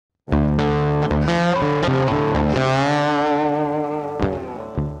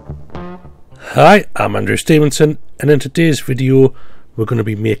Hi, I'm Andrew Stevenson, and in today's video we're going to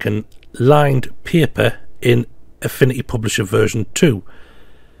be making lined paper in Affinity Publisher version 2.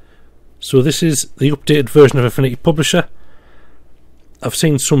 So this is the updated version of Affinity Publisher. I've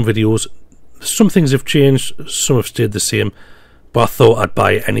seen some videos, some things have changed, some have stayed the same, but I thought I'd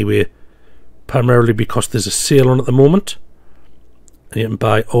buy it anyway, primarily because there's a sale on at the moment and you can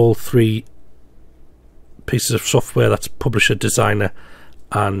buy all three pieces of software, that's Publisher, Designer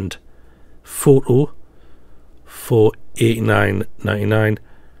and Photo, for $89.99,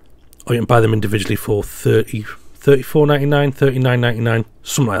 or you can buy them individually for $34.99, $39.99,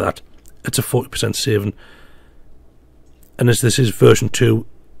 something like that. It's a 40% saving, and as this is version 2,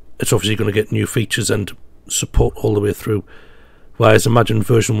 it's obviously going to get new features and support all the way through, whereas imagine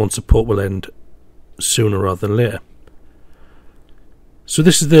version 1 support will end sooner rather than later. So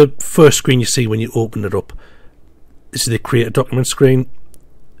this is the first screen you see when you open it up. This is the create a document screen,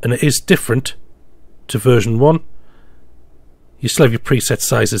 and it is different to version 1. You still have your preset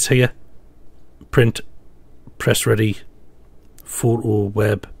sizes here: print, press ready, photo,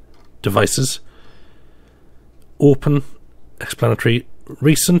 web, devices. Open, explanatory.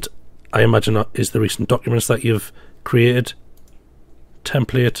 Recent, I imagine, is the recent documents that you've created.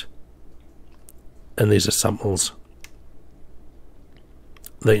 Template, and these are samples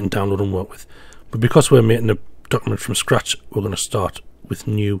that you can download and work with. But because we're making a document from scratch, we're going to start with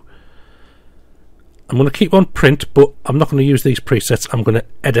new. I'm going to keep on print, but I'm not going to use these presets. I'm going to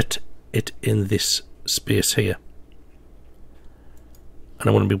edit it in this space here, and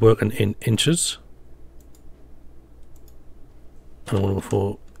I'm going to be working in inches, and I'm going to go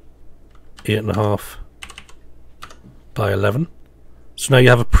for 8.5 by 11. So now you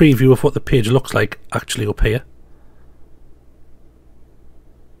have a preview of what the page looks like actually up here.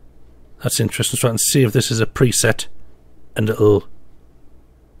 That's interesting. So I can save this as a preset and it'll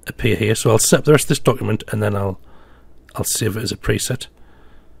appear here. So I'll set up the rest of this document and then I'll save it as a preset.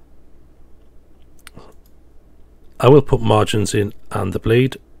 I will put margins in and the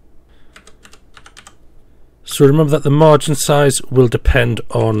bleed. So remember that the margin size will depend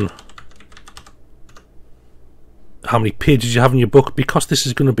on how many pages you have in your book. Because this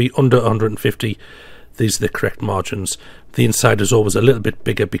is going to be under 150, these are the correct margins. The inside is always a little bit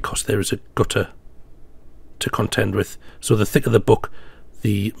bigger because there is a gutter to contend with. So the thicker the book,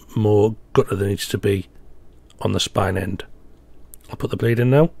 the more gutter there needs to be on the spine end. I'll put the bleed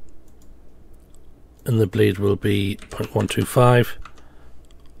in now, and the bleed will be 0.125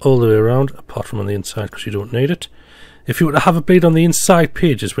 all the way around, apart from on the inside because you don't need it. If you were to have a bleed on the inside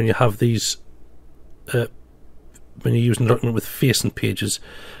pages, when you have these when you're using a document with facing pages,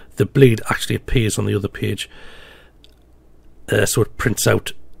 the bleed actually appears on the other page, so it prints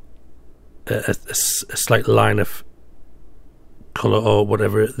out a slight line of colour or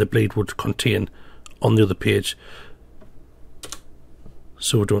whatever the bleed would contain on the other page,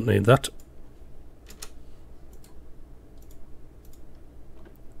 so we don't need that.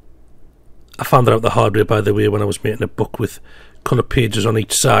 I found that out the hard way, by the way, when I was making a book with colour pages on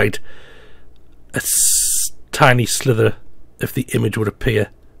each side. A tiny slither of the image would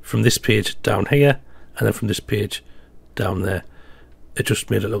appear from this page down here, and then from this page down there. It just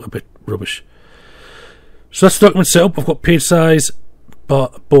made it look a bit rubbish. So that's the document set up. I've got page size,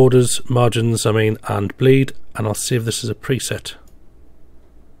 borders, margins, and bleed, and I'll save this as a preset.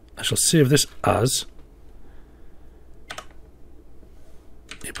 I shall save this as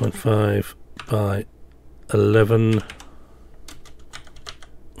 8.5 by 11.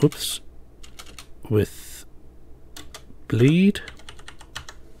 Oops. With bleed.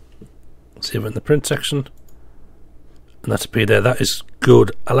 Save it in the print section, and that's appeared there. That is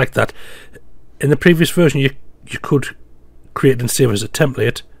good. I like that. In the previous version you could create and save as a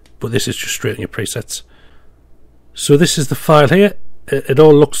template, but this is just straight in your presets. So this is the file here. It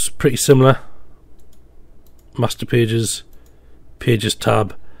all looks pretty similar. Master pages, pages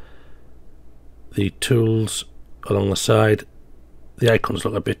tab, the tools along the side. The icons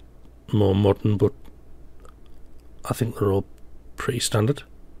look a bit more modern, but I think they're all pretty standard.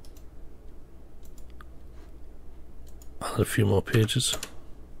 I'll add a few more pages.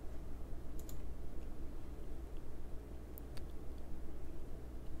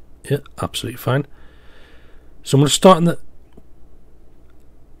 Yeah, absolutely fine. So I'm going to start in the,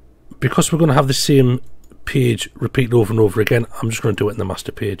 because we're going to have the same page repeated over and over again, I'm just going to do it in the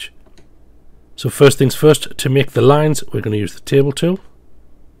master page. So first things first, to make the lines we're going to use the table tool,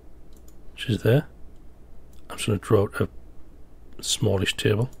 which is there. I'm just going to draw out a smallish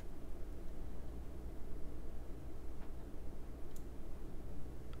table.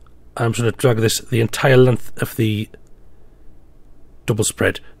 I'm just going to drag this the entire length of the double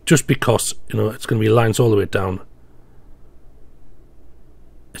spread, just because, you know, it's going to be lines all the way down.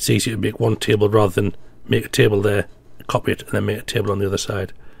 It's easier to make one table rather than make a table there, copy it, and then make a table on the other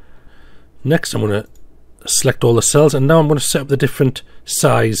side. Next, I'm going to select all the cells, and now I'm going to set up the different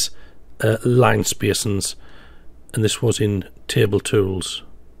size line spacings, and this was in Table Tools,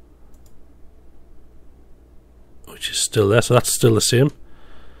 which is still there, so that's still the same.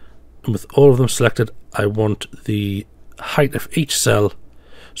 And with all of them selected, I want the height of each cell.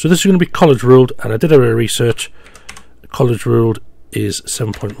 So this is going to be college ruled, and I did a bit of research. College ruled is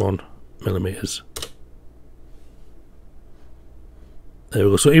 7.1 millimeters. There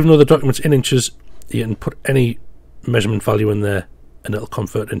we go. So even though the document's in inches, you can put any measurement value in there and it'll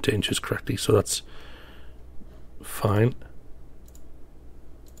convert into inches correctly, so that's fine.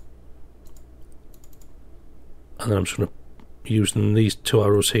 And then I'm just going to, using these two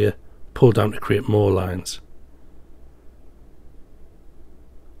arrows here, pull down to create more lines.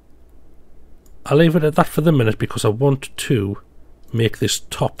 I'll leave it at that for the minute because I want to make this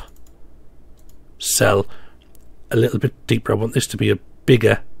top cell a little bit deeper. I want this to be a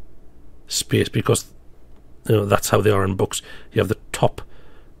bigger space because, you know, that's how they are in books. You have the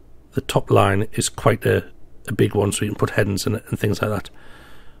top line is quite a big one, so you can put headings in it and things like that.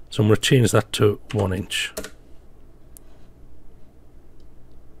 So I'm going to change that to 1 inch.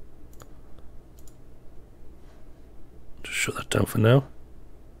 Just shut that down for now.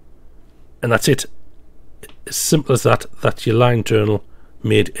 And that's it. As simple as that. That's your line journal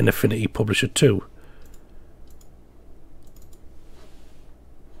made in Affinity Publisher 2.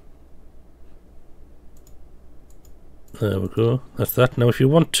 There we go. That's that. Now if you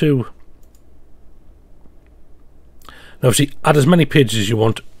want to, now obviously add as many pages as you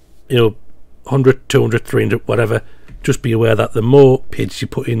want, you know, 100, 200, 300, whatever. Just be aware that the more pages you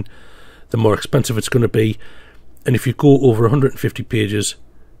put in, the more expensive it's going to be. And if you go over 150 pages,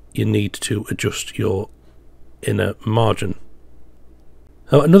 you need to adjust your inner margin.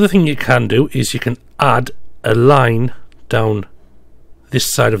 Now another thing you can do is you can add a line down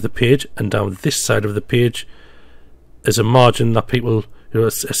this side of the page and down this side of the page as a margin that people, you know,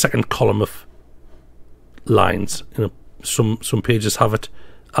 a second column of lines. You know, some pages have it.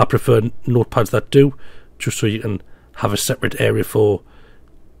 I prefer notepads that do, just so you can have a separate area for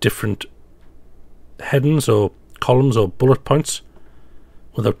different headings or columns or bullet points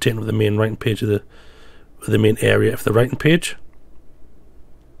without taking up the main writing page of the main area of the writing page.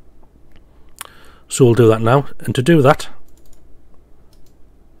 So we'll do that now, and to do that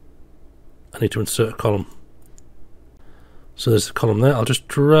I need to insert a column. So there's the column there. I'll just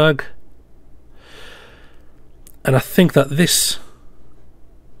drag, and I think that this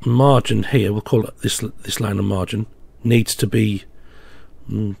margin here, we'll call it this line of margin, needs to be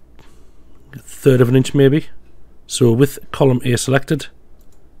a third of an inch maybe. So with column A selected,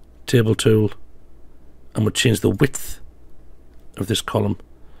 table tool, and we'll change the width of this column,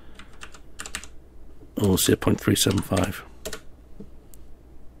 and we'll say 0.375.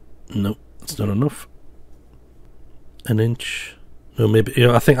 No, that's not enough. An inch. No, maybe, you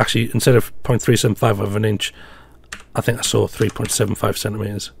know, I think actually instead of 0.375 of an inch, I think I saw 3.75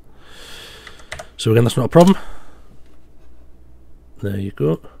 centimeters. So again, that's not a problem. There you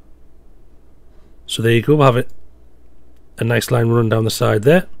go. So there you go, we'll have it, a nice line running down the side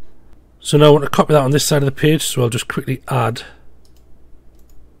there. So now I want to copy that on this side of the page, so I'll just quickly add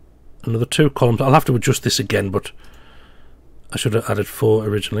another 2 columns. I'll have to adjust this again, but I should have added 4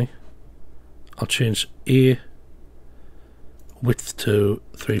 originally. I'll change A width to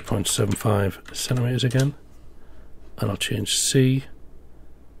 3.75 centimeters again, and I'll change C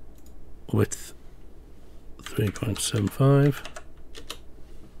width 3.75.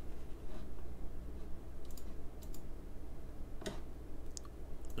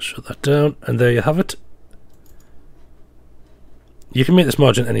 Shut that down, and there you have it. You can make this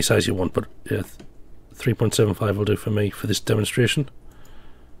margin any size you want, but yeah, 3.75 will do for me for this demonstration.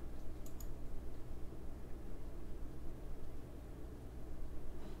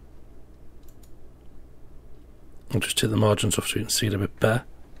 I'll just take the margins off so you can see it a bit better.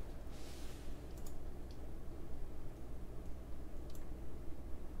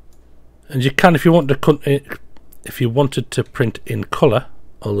 And you can, if you want to, if you wanted to print in colour,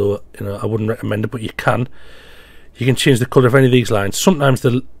 although, you know, I wouldn't recommend it, but you can change the colour of any of these lines. Sometimes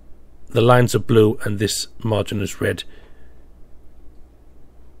the lines are blue and this margin is red.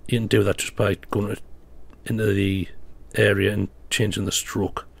 You can do that just by going into the area and changing the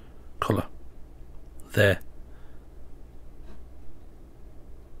stroke colour there.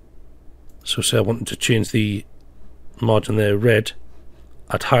 So say I wanted to change the margin there red,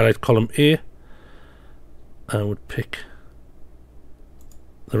 I'd highlight column A, I would pick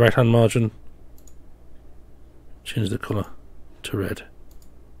the right hand margin, change the colour to red.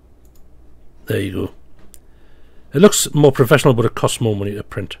 There you go. It looks more professional, but it costs more money to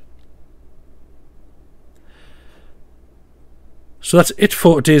print. So that's it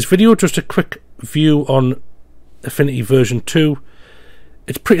for today's video. Just a quick view on Affinity version 2.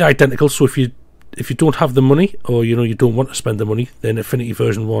 It's pretty identical, so if you don't have the money, or you don't want to spend the money, then Affinity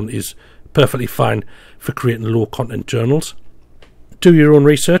version 1 is perfectly fine for creating low content journals. Do your own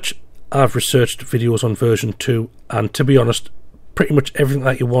research. I've researched videos on version 2, and to be honest, pretty much everything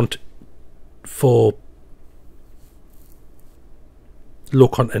that you want for low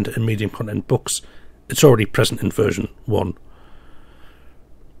content and medium content books, it's already present in version 1.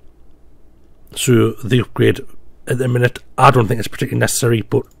 So the upgrade at the minute, I don't think it's particularly necessary,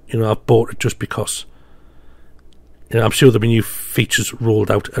 but I've bought it just because I'm sure there'll be new features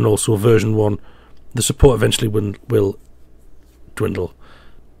rolled out, and also version 1, the support eventually will dwindle.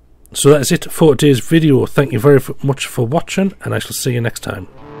 So that is it for today's video. Thank you very much for watching, and I shall see you next time.